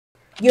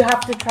You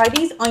have to try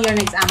these on your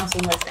next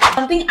Amazon listing.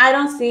 Something I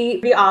don't see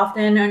pretty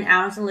often on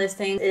Amazon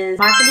listings is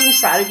marketing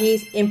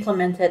strategies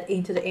implemented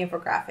into the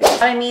infographic.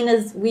 What I mean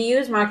is we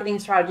use marketing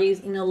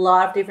strategies in a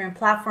lot of different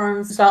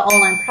platforms to sell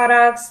online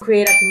products,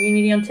 create a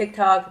community on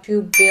TikTok,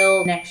 to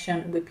build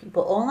connection with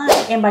people online.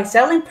 And by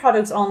selling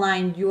products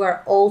online, you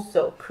are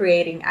also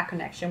creating a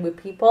connection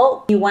with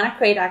people. You want to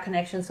create that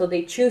connection so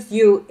they choose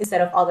you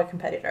instead of other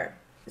competitor.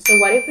 So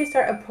what if we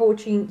start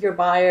approaching your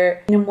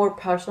buyer in a more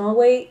personal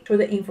way through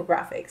the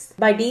infographics?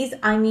 By these,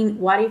 I mean,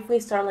 what if we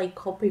start like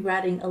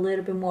copywriting a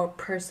little bit more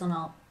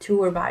personal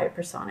to our buyer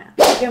persona?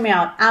 Hear me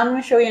out. I'm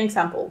going to show you an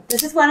example.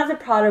 This is one of the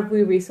products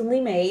we recently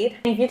made.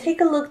 If you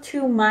take a look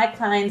to my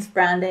client's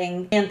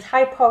branding and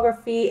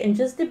typography and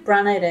just the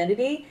brand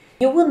identity,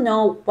 you will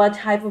know what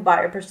type of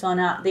buyer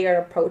persona they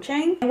are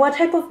approaching and what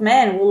type of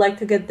man would like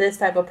to get this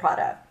type of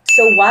product.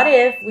 So what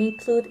if we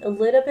include a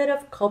little bit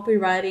of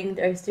copywriting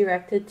that is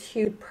directed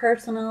to the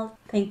personal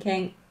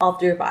thinking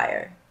of your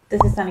buyer?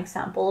 This is an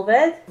example of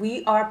it.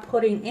 We are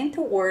putting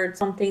into words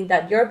something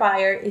that your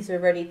buyer is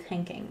already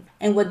thinking.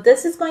 And what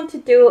this is going to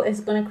do is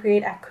going to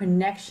create a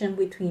connection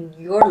between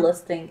your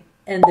listing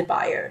and the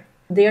buyer.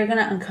 They are going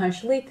to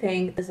unconsciously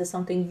think this is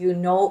something you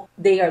know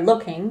they are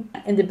looking,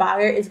 and the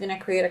buyer is going to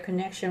create a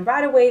connection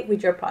right away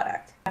with your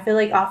product. I feel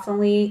like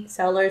oftenly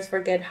sellers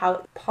forget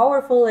how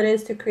powerful it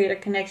is to create a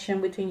connection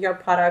between your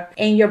product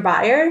and your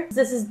buyer.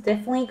 This is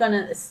definitely going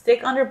to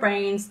stick on their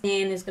brains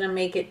and is going to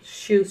make it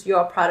choose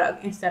your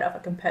product instead of a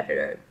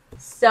competitor.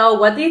 So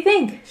what do you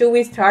think? Should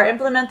we start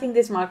implementing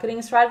these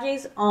marketing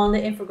strategies on the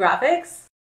infographics?